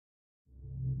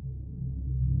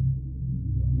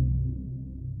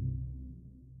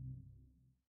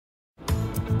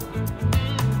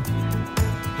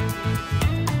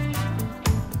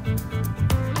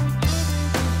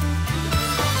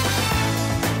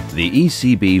The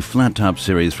ECB flat top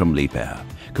series from Liebherr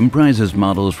comprises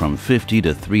models from 50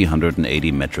 to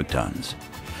 380 metric tons.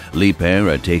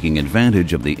 Liebherr are taking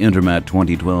advantage of the Intermat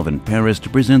 2012 in Paris to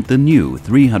present the new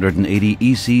 380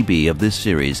 ECB of this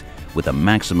series with a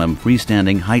maximum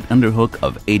freestanding height underhook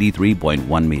of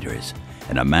 83.1 meters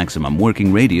and a maximum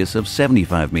working radius of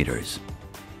 75 meters.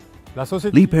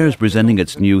 Liebherr is presenting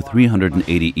its new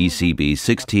 380 ECB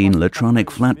 16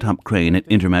 Litronic flat-top crane at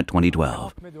Intermat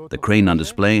 2012. The crane on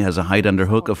display has a height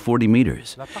underhook of 40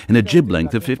 meters and a jib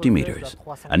length of 50 meters.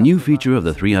 A new feature of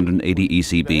the 380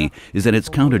 ECB is that its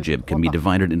counter-jib can be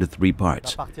divided into three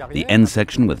parts: the end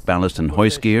section with ballast and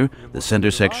hoist gear, the center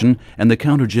section, and the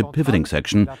counter-jib pivoting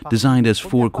section designed as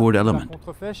four-chord element.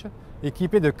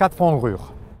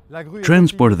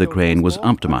 Transport of the crane was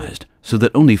optimized so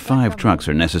that only 5 trucks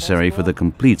are necessary for the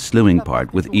complete slewing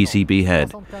part with ECB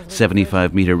head,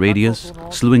 75-meter radius,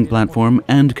 slewing platform,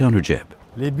 and counter-jib.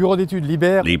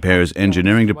 Liebherr's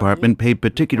engineering department paid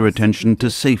particular attention to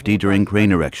safety during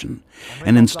crane erection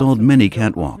and installed many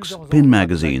catwalks, pin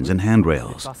magazines, and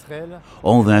handrails.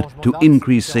 All that to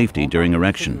increase safety during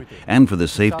erection and for the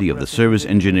safety of the service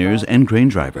engineers and crane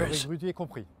drivers.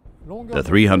 The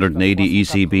 380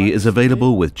 ECB is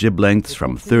available with jib lengths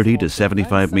from 30 to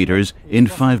 75 meters in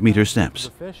 5-meter steps.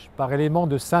 The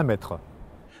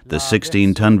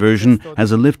 16-ton version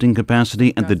has a lifting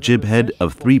capacity at the jib head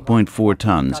of 3.4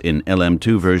 tons in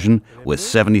LM2 version with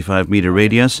 75-meter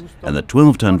radius, and the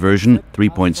 12-ton version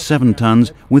 3.7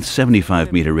 tons with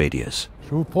 75-meter radius.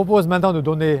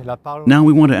 Now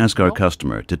we want to ask our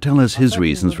customer to tell us his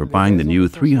reasons for buying the new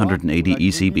 380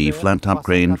 ECB flat-top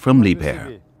crane from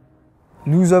Liebherr.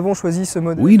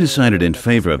 We decided in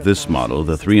favor of this model,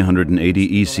 the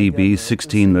 380 ECB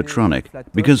 16 Litronic,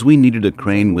 because we needed a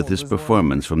crane with this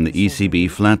performance from the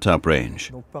ECB flat-top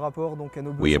range.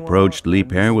 We approached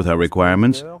Liebherr with our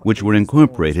requirements, which were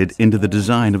incorporated into the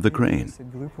design of the crane.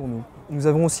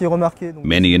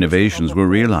 Many innovations were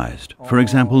realized. For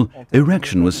example,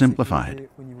 erection was simplified.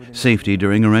 Safety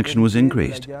during erection was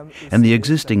increased, and the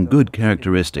existing good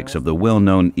characteristics of the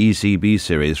well-known ECB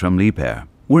series from Liebherr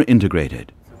were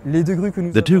integrated.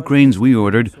 The 2 cranes we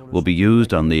ordered will be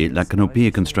used on the La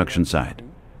Canopée construction site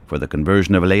for the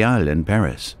conversion of Les Halles in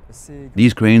Paris.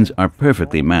 These cranes are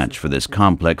perfectly matched for this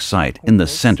complex site in the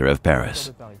center of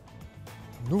Paris.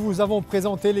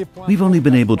 We've only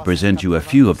been able to present you a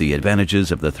few of the advantages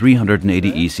of the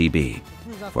 380 ECB.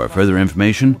 For further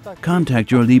information, contact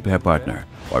your Liebherr partner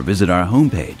or visit our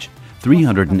homepage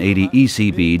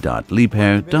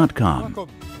 380ecb.liebherr.com.